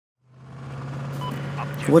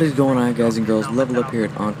What is going on, guys and girls? Level Up here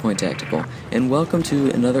at OnPointTactical, and welcome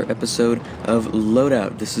to another episode of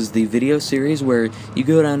Loadout. This is the video series where you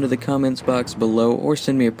go down to the comments box below or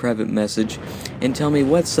send me a private message and tell me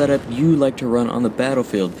what setup you like to run on the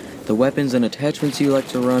battlefield, the weapons and attachments you like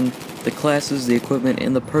to run, the classes, the equipment,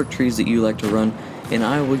 and the perk trees that you like to run, and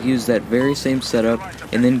I will use that very same setup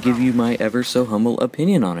and then give you my ever so humble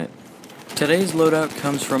opinion on it. Today's loadout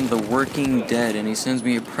comes from The Working Dead, and he sends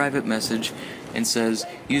me a private message and says,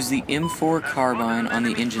 use the M4 carbine on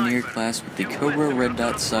the engineer class with the Kobra red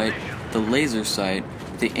dot sight, the laser sight,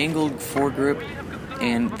 the angled foregrip,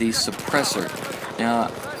 and the suppressor. Now,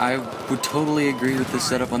 I would totally agree with this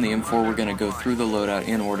setup on the M4. We're going to go through the loadout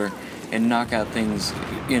in order and knock out things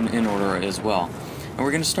in order as well. And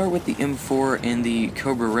we're going to start with the M4 and the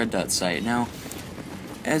Kobra red dot sight. Now,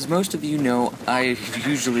 as most of you know, I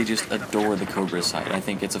usually just adore the Kobra sight. I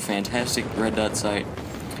think it's a fantastic red dot sight.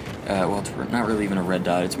 Well, it's not really even a red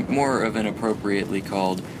dot. It's more of an appropriately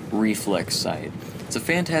called reflex sight. It's a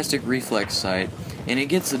fantastic reflex sight, and it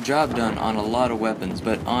gets the job done on a lot of weapons.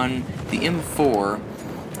 But on the M4,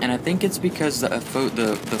 and I think it's because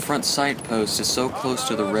the front sight post is so close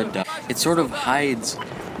to the red dot, it sort of hides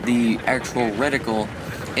the actual reticle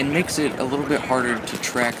and makes it a little bit harder to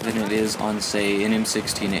track than it is on, say, an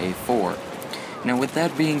M16A4. Now, with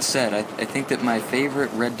that being said, I think that my favorite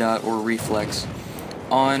red dot or reflex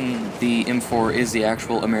on the M4 is the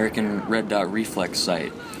actual American red dot reflex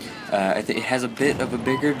sight. It has a bit of a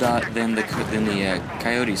bigger dot than the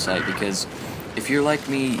Coyote sight, because if you're like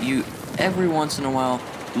me, you every once in a while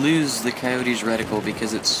lose the Coyote's reticle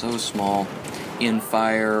because it's so small in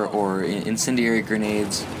fire or in incendiary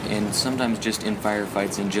grenades, and sometimes just in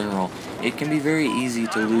firefights in general. It can be very easy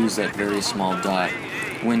to lose that very small dot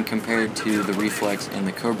when compared to the reflex and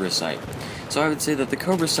the Kobra sight. So I would say that the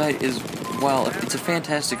Kobra sight is, while it's a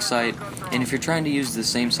fantastic sight, and if you're trying to use the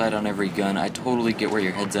same sight on every gun, I totally get where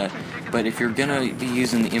your head's at, but if you're gonna be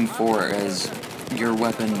using the M4 as your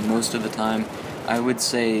weapon most of the time, I would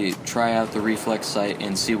say try out the reflex sight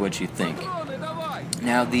and see what you think.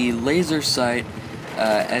 Now, the laser sight,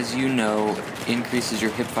 as you know, increases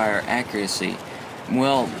your hipfire accuracy.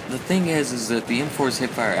 Well, the thing is that the M4's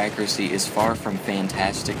hipfire accuracy is far from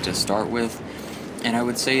fantastic to start with, and I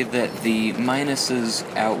would say that the minuses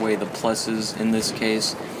outweigh the pluses in this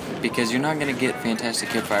case, because you're not going to get fantastic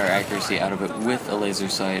hipfire accuracy out of it with a laser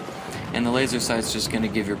sight, and the laser sight's just going to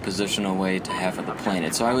give your position away to half of the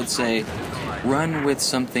planet. So I would say run with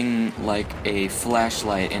something like a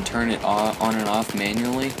flashlight and turn it on and off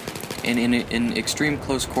manually, and in extreme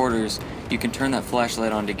close quarters, you can turn that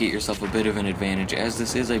flashlight on to get yourself a bit of an advantage. As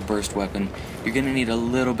this is a burst weapon, you're going to need a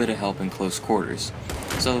little bit of help in close quarters.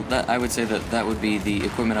 So I would say that would be the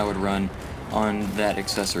equipment I would run on that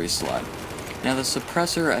accessory slot. Now, the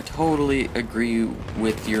suppressor, I totally agree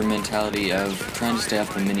with your mentality of trying to stay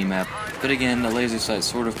off the mini-map, but again, the laser sight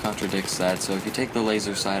sort of contradicts that. So if you take the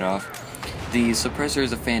laser sight off, the suppressor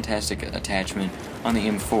is a fantastic attachment on the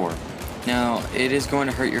M4. Now, it is going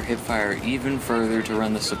to hurt your hipfire even further to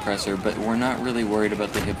run the suppressor, but we're not really worried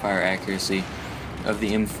about the hipfire accuracy of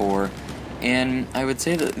the M4. And I would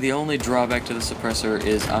say that the only drawback to the suppressor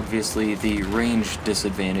is obviously the range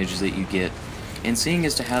disadvantage that you get. And seeing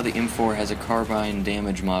as to how the M4 has a carbine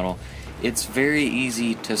damage model, it's very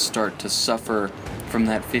easy to start to suffer from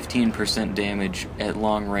that 15% damage at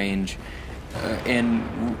long range,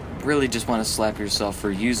 and really just want to slap yourself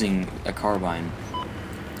for using a carbine.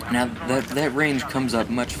 Now, that range comes up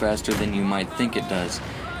much faster than you might think it does,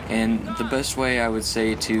 and the best way I would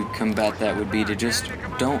say to combat that would be to just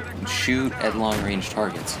don't shoot at long-range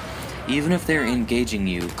targets. Even if they're engaging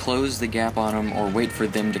you, close the gap on them or wait for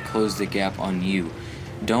them to close the gap on you.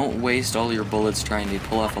 Don't waste all your bullets trying to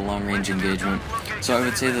pull off a long-range engagement. So I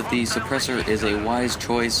would say that the suppressor is a wise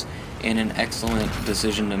choice and an excellent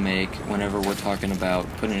decision to make whenever we're talking about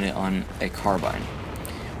putting it on a carbine.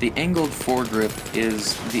 The angled foregrip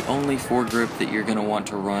is the only foregrip that you're going to want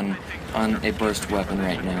to run on a burst weapon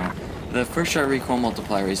right now. The first shot recoil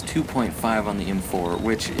multiplier is 2.5 on the M4,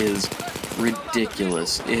 which is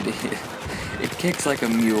ridiculous. It kicks like a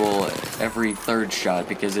mule every third shot,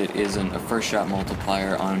 because it isn't a first shot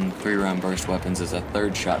multiplier on 3-round burst weapons, is a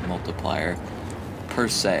third shot multiplier per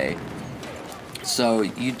se. So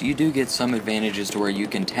you do get some advantages to where you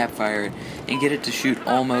can tap fire it and get it to shoot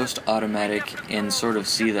almost automatic and sort of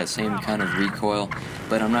see that same kind of recoil,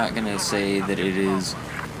 but I'm not going to say that it is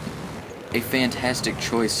a fantastic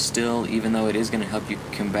choice still, even though it is going to help you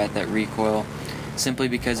combat that recoil, simply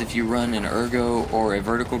because if you run an ergo or a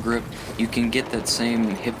vertical grip, you can get that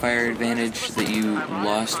same hipfire advantage that you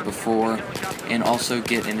lost before, and also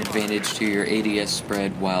get an advantage to your ADS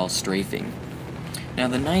spread while strafing. Now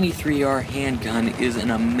the 93R handgun is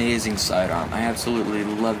an amazing sidearm. I absolutely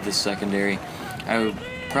love this secondary. I would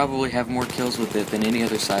probably have more kills with it than any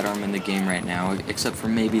other sidearm in the game right now, except for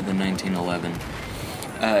maybe the 1911.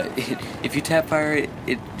 If you tap fire it,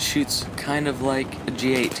 it shoots kind of like a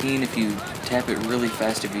G18 if you tap it really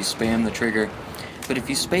fast, if you spam the trigger. But if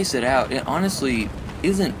you space it out, it honestly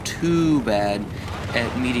isn't too bad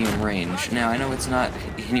at medium range. Now I know it's not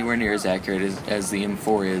anywhere near as accurate as the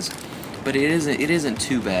M4 is, but it isn't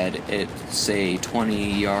too bad at, say,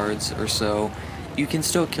 20 yards or so. You can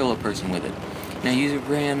still kill a person with it. Now you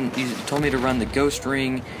told me to run the Ghost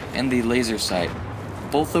Ring and the Laser Sight,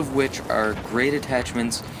 both of which are great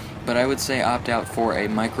attachments, but I would say opt out for a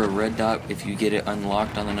micro red dot if you get it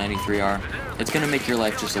unlocked on the 93R. It's going to make your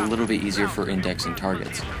life just a little bit easier for indexing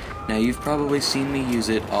targets. Now you've probably seen me use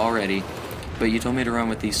it already, but you told me to run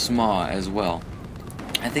with the SMA as well.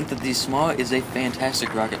 I think that the SMA is a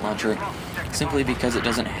fantastic rocket launcher simply because it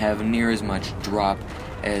doesn't have near as much drop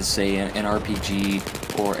as, say, an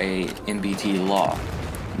RPG or a MBT Law.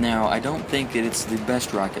 Now, I don't think that it's the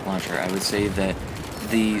best rocket launcher. I would say that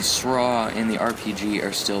the SRA and the RPG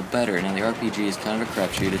are still better. Now, the RPG is kind of a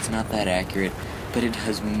crapshoot. It's not that accurate, but it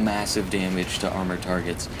does massive damage to armored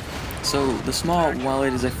targets. So, the SMA, while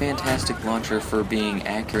it is a fantastic launcher for being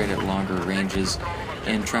accurate at longer ranges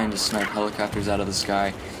and trying to snipe helicopters out of the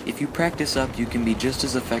sky, if you practice up, you can be just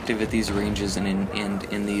as effective at these ranges and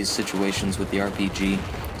in these situations with the RPG.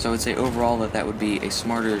 So I would say overall that would be a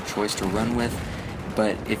smarter choice to run with,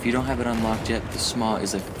 but if you don't have it unlocked yet, the SMA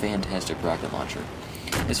is a fantastic rocket launcher.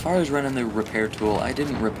 As far as running the repair tool, I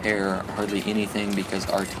didn't repair hardly anything because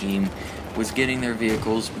our team was getting their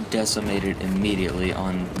vehicles decimated immediately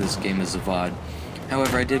on this game of Zavad.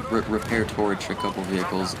 However, I did repair torch a couple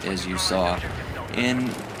vehicles, as you saw, and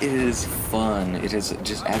it is fun. It is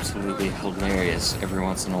just absolutely hilarious every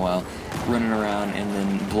once in a while, running around and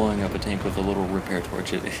then blowing up a tank with a little repair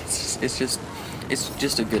torch. It's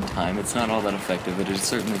just a good time. It's not all that effective, but it's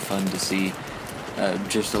certainly fun to see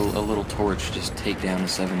just a little torch just take down a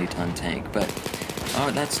 70-ton tank. But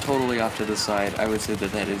that's totally off to the side. I would say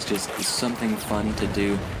that is just something fun to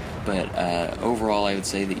do, but overall I would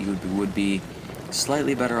say that you would be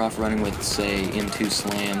slightly better off running with, say, M2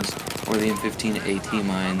 slams or the M15 AT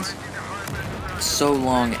mines, so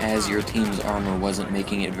long as your team's armor wasn't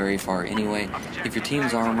making it very far anyway. If your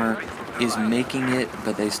team's armor is making it,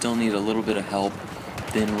 but they still need a little bit of help,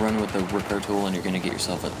 then run with the repair tool and you're going to get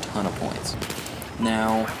yourself a ton of points.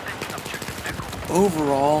 Now,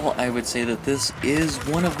 overall, I would say that this is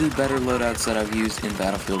one of the better loadouts that I've used in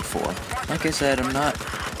Battlefield 4. Like I said, I'm not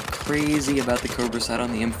crazy about the Kobra sight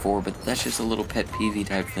on the M4, but that's just a little pet peeve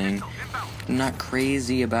type thing. I'm not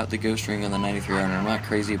crazy about the Ghost Ring on the 93R, and I'm not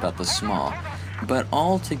crazy about the small. But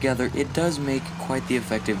altogether, it does make quite the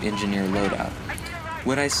effective engineer loadout.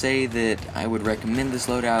 Would I say that I would recommend this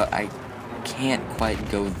loadout? I can't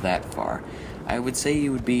quite go that far. I would say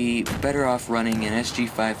you would be better off running an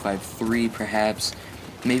SG553 perhaps,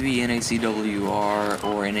 maybe an ACWR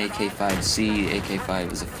or an AK5C.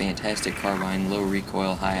 AK5 is a fantastic carbine, low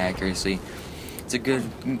recoil, high accuracy. It's a good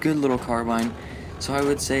little carbine. So I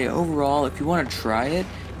would say overall, if you want to try it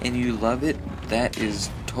and you love it, that is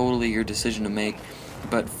totally your decision to make.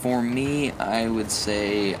 But for me, I would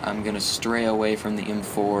say I'm going to stray away from the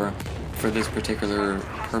M4 for this particular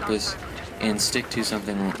purpose and stick to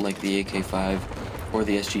something like the AK5 or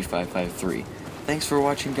the SG553. Thanks for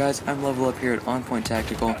watching, guys. I'm LevelUp here at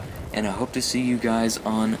OnPointTactical, and I hope to see you guys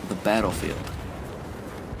on the battlefield.